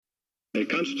A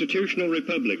constitutional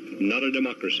republic, not a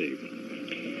democracy.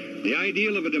 The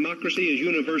ideal of a democracy is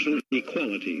universal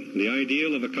equality. The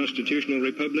ideal of a constitutional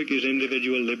republic is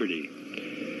individual liberty.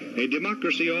 A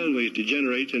democracy always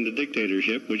degenerates into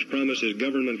dictatorship, which promises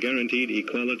government-guaranteed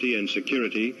equality and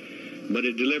security, but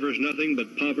it delivers nothing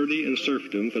but poverty and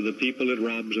serfdom for the people it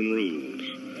robs and rules.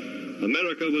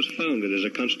 America was founded as a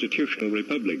constitutional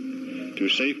republic to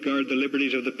safeguard the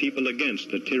liberties of the people against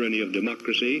the tyranny of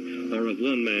democracy or of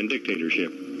one-man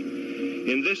dictatorship.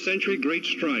 In this century, great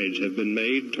strides have been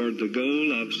made toward the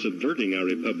goal of subverting our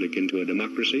republic into a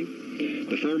democracy.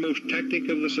 The foremost tactic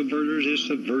of the subverters is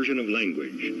subversion of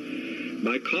language.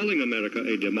 By calling America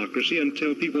a democracy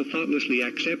until people thoughtlessly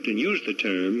accept and use the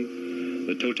term,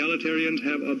 the totalitarians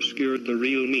have obscured the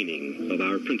real meaning of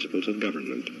our principles of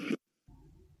government.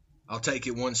 I'll take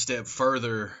it one step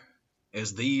further,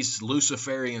 as these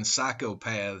Luciferian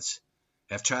psychopaths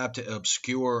have tried to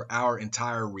obscure our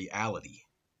entire reality.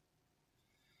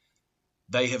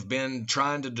 They have been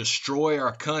trying to destroy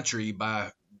our country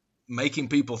by making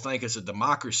people think it's a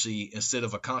democracy instead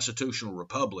of a constitutional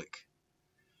republic.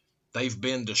 They've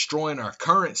been destroying our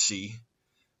currency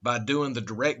by doing the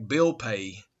direct bill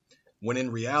pay, when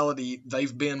in reality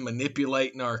they've been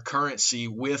manipulating our currency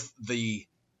with the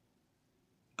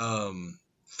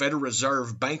Federal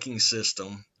Reserve banking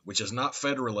system, which is not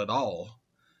federal at all,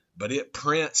 but it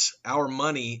prints our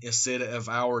money instead of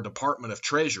our Department of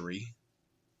Treasury.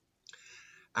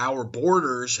 Our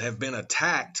borders have been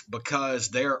attacked because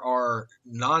there are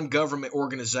non-government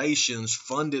organizations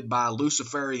funded by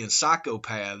Luciferian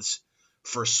psychopaths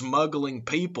for smuggling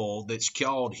people that's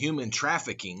called human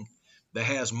trafficking, that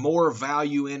has more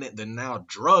value in it than now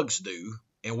drugs do.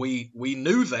 And we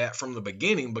knew that from the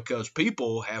beginning because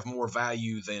people have more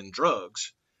value than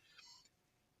drugs.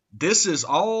 This is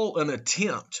all an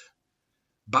attempt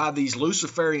by these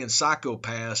Luciferian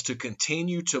psychopaths to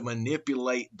continue to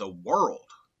manipulate the world.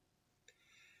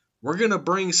 We're going to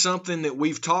bring something that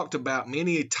we've talked about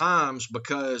many times,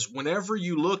 because whenever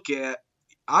you look at,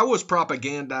 I was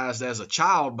propagandized as a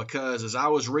child because as I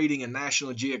was reading in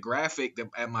National Geographic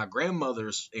at my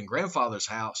grandmother's and grandfather's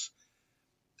house,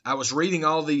 I was reading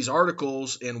all these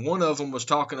articles, and one of them was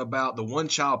talking about the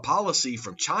one-child policy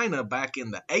from China back in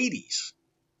the 80s.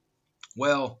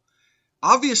 Well,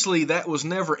 obviously that was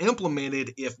never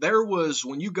implemented. If there was,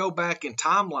 when you go back and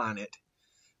timeline it,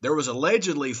 there was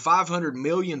allegedly 500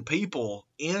 million people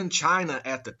in China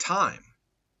at the time,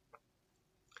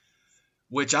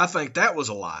 which I think that was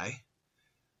a lie.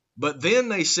 But then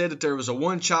they said that there was a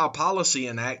one-child policy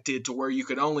enacted to where you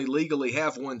could only legally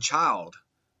have one child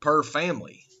per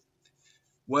family.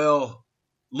 Well,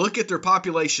 look at their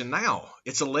population now.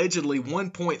 It's allegedly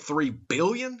 1.3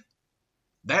 billion.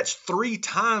 That's 3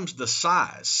 times the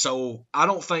size. So I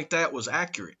don't think that was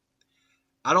accurate.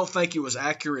 I don't think it was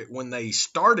accurate when they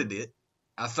started it.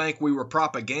 I think we were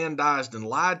propagandized and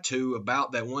lied to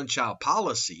about that one-child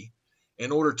policy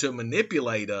in order to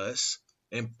manipulate us,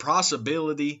 and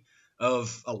possibility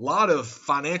of a lot of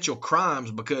financial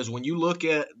crimes, because when you look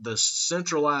at the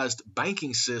centralized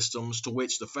banking systems to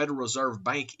which the Federal Reserve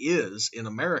Bank is in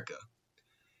America,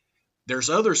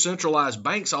 there's other centralized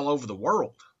banks all over the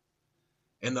world.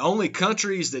 And the only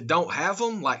countries that don't have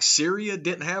them, like Syria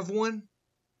didn't have one,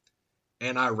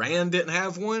 and Iran didn't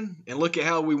have one, and look at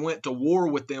how we went to war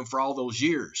with them for all those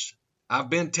years. I've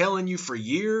been telling you for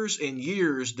years and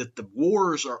years that the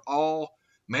wars are all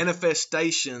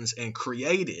manifestations and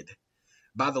created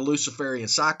by the Luciferian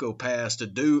psychopaths to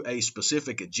do a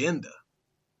specific agenda.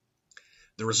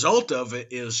 The result of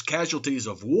it is casualties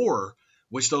of war,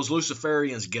 which those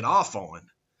Luciferians get off on.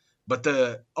 But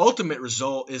the ultimate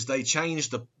result is they change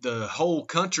the whole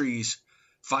country's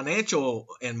financial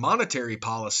and monetary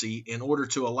policy in order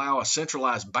to allow a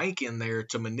centralized bank in there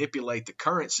to manipulate the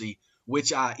currency,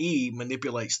 which i.e.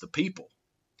 manipulates the people.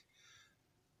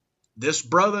 This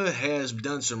brother has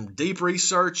done some deep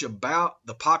research about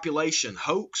the population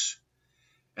hoax,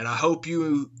 and I hope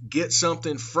you get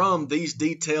something from these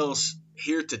details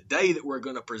here today that we're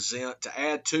going to present to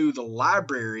add to the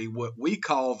library, what we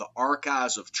call the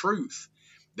Archives of Truth,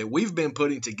 that we've been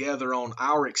putting together on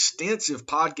our extensive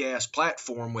podcast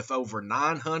platform with over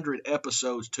 900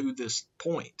 episodes to this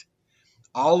point.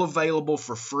 All available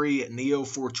for free at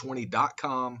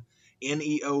neo420.com,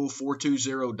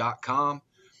 neo420.com.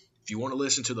 If you want to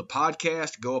listen to the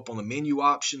podcast, go up on the menu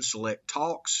option, select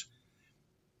Talks.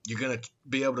 You're going to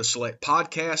be able to select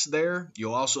Podcasts there.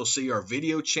 You'll also see our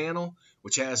video channel,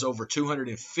 which has over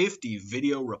 250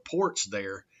 video reports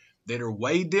there that are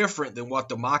way different than what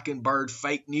the Mockingbird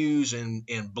fake news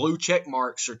and blue check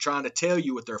marks are trying to tell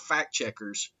you with their fact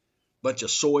checkers. Bunch of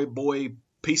soy boy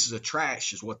pieces of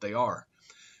trash is what they are.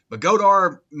 But go to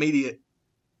our media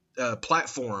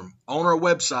platform on our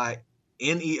website,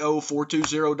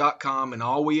 neo420.com, and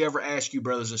all we ever ask you,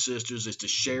 brothers and sisters, is to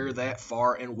share that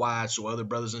far and wide so other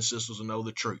brothers and sisters will know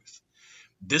the truth.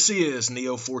 This is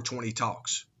Neo 420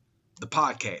 Talks, the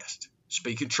podcast,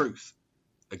 speaking truth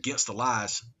against the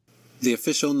lies. The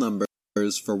official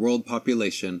numbers for world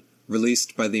population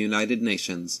released by the United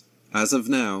Nations, as of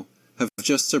now, have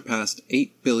just surpassed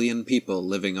 8 billion people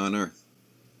living on Earth.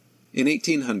 In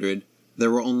 1800,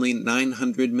 there were only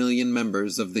 900 million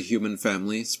members of the human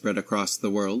family spread across the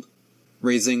world,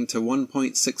 raising to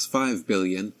 1.65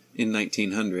 billion in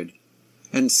 1900,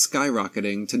 and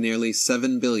skyrocketing to nearly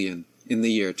 7 billion in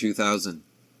the year 2000.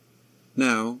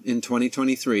 Now, in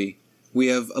 2023, we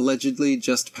have allegedly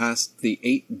just passed the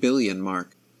 8 billion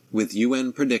mark, with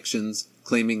UN predictions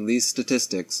claiming these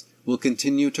statistics will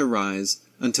continue to rise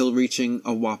until reaching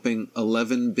a whopping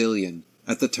 11 billion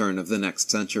at the turn of the next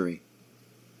century.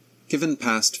 Given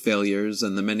past failures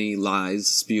and the many lies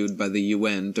spewed by the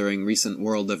UN during recent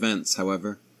world events,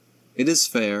 however, it is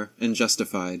fair and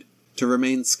justified to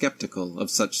remain skeptical of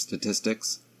such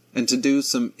statistics and to do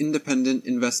some independent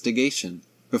investigation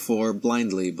before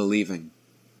blindly believing.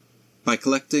 By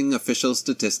collecting official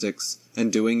statistics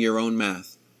and doing your own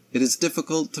math, it is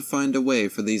difficult to find a way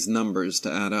for these numbers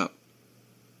to add up.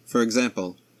 For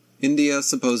example, India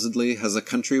supposedly has a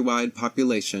countrywide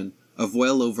population of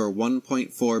well over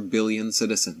 1.4 billion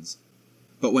citizens.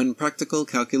 But when practical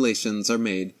calculations are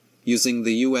made using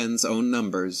the UN's own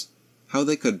numbers, how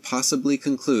they could possibly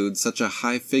conclude such a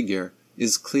high figure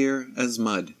is clear as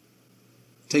mud.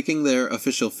 Taking their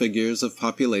official figures of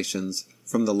populations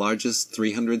from the largest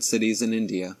 300 cities in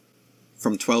India,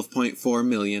 from 12.4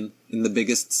 million in the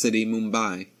biggest city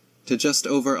Mumbai, to just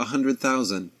over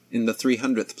 100,000 in the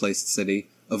 300th placed city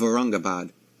of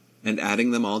Aurangabad, and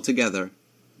adding them all together,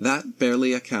 that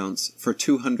barely accounts for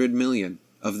 200 million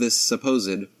of this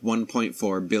supposed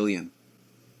 1.4 billion.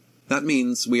 That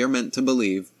means we are meant to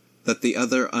believe that the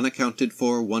other unaccounted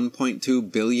for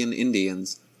 1.2 billion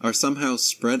Indians are somehow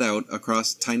spread out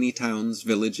across tiny towns,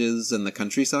 villages, and the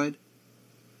countryside?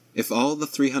 If all the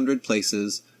 300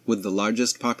 places with the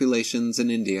largest populations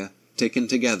in India taken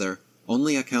together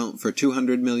only account for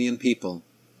 200 million people,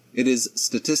 it is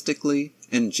statistically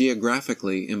and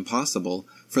geographically impossible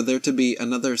for there to be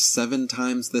another 7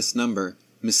 times this number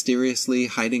mysteriously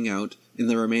hiding out in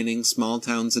the remaining small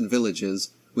towns and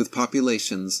villages with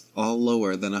populations all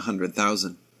lower than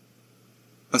 100,000.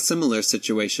 A similar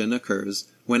situation occurs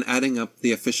when adding up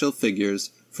the official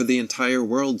figures for the entire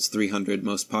world's 300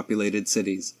 most populated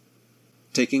cities.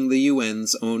 Taking the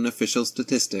UN's own official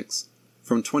statistics,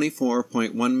 from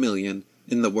 24.1 million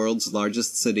in the world's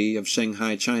largest city of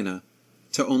Shanghai, China,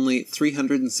 to only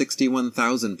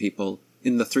 361,000 people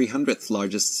in the 300th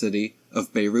largest city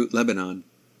of Beirut, Lebanon,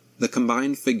 the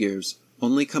combined figures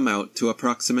only come out to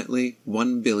approximately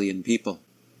 1 billion people.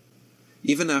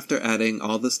 Even after adding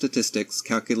all the statistics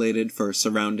calculated for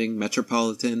surrounding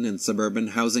metropolitan and suburban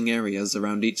housing areas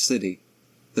around each city,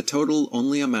 the total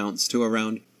only amounts to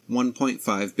around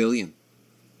 1.5 billion.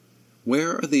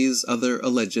 Where are these other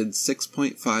alleged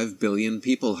 6.5 billion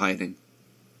people hiding?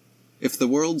 If the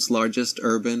world's largest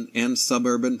urban and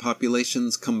suburban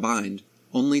populations combined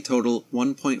only total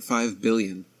 1.5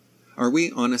 billion, are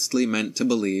we honestly meant to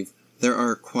believe there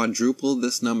are quadruple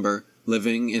this number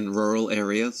living in rural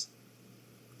areas?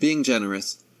 Being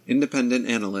generous, independent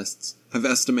analysts have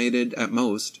estimated at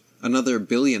most another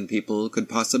billion people could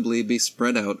possibly be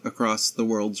spread out across the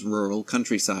world's rural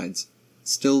countrysides,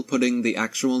 still putting the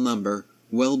actual number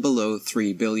well below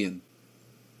 3 billion.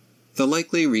 The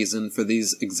likely reason for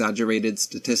these exaggerated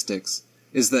statistics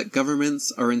is that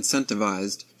governments are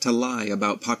incentivized to lie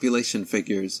about population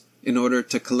figures in order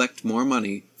to collect more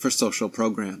money for social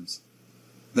programs.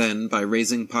 Then, by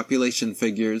raising population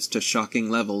figures to shocking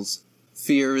levels,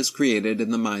 fear is created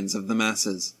in the minds of the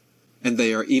masses, and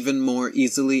they are even more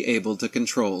easily able to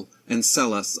control and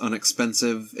sell us on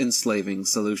expensive, enslaving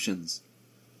solutions.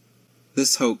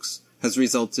 This hoax has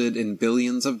resulted in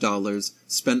billions of dollars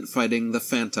spent fighting the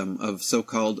phantom of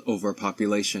so-called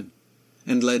overpopulation,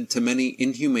 and led to many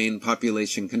inhumane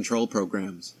population control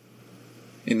programs.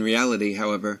 In reality,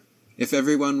 however, if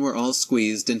everyone were all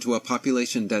squeezed into a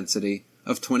population density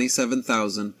of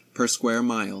 27,000 per square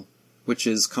mile, which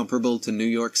is comparable to New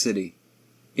York City,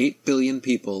 8 billion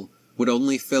people would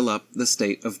only fill up the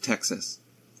state of Texas,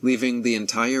 leaving the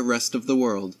entire rest of the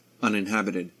world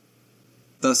uninhabited.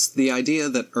 Thus, the idea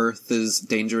that Earth is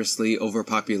dangerously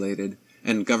overpopulated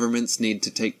and governments need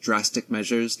to take drastic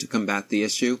measures to combat the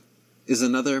issue is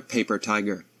another paper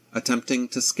tiger attempting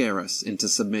to scare us into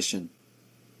submission.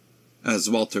 As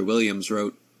Walter Williams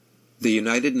wrote, "The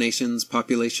United Nations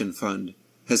Population Fund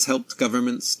has helped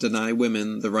governments deny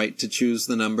women the right to choose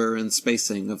the number and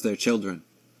spacing of their children.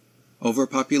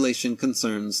 Overpopulation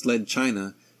concerns led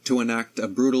China to enact a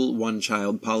brutal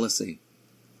one-child policy.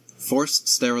 Forced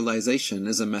sterilization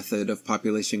is a method of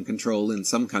population control in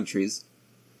some countries.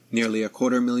 Nearly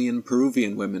 250,000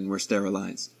 Peruvian women were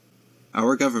sterilized.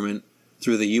 Our government,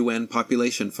 through the UN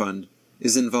Population Fund,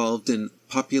 is involved in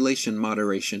population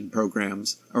moderation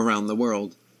programs around the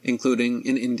world, including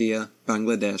in India,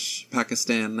 Bangladesh,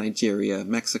 Pakistan, Nigeria,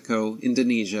 Mexico,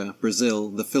 Indonesia, Brazil,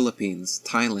 the Philippines,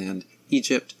 Thailand,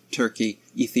 Egypt, Turkey,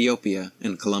 Ethiopia,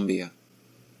 and Colombia.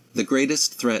 The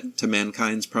greatest threat to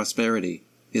mankind's prosperity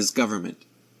is government,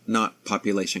 not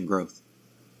population growth.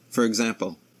 For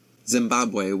example,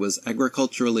 Zimbabwe was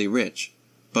agriculturally rich,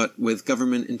 but with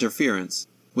government interference,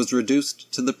 was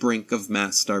reduced to the brink of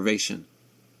mass starvation.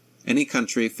 Any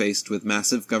country faced with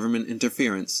massive government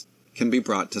interference can be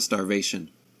brought to starvation.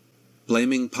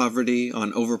 Blaming poverty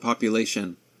on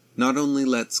overpopulation not only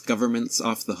lets governments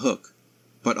off the hook,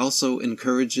 but also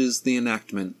encourages the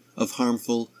enactment of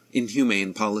harmful,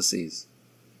 inhumane policies.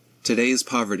 Today's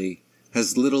poverty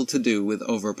has little to do with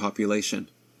overpopulation.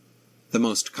 The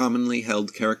most commonly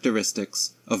held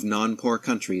characteristics of non-poor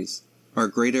countries are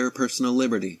greater personal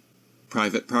liberty,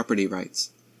 private property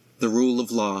rights, the rule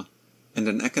of law, and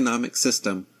an economic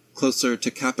system closer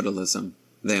to capitalism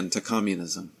than to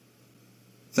communism.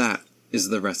 That is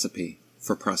the recipe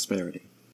for prosperity.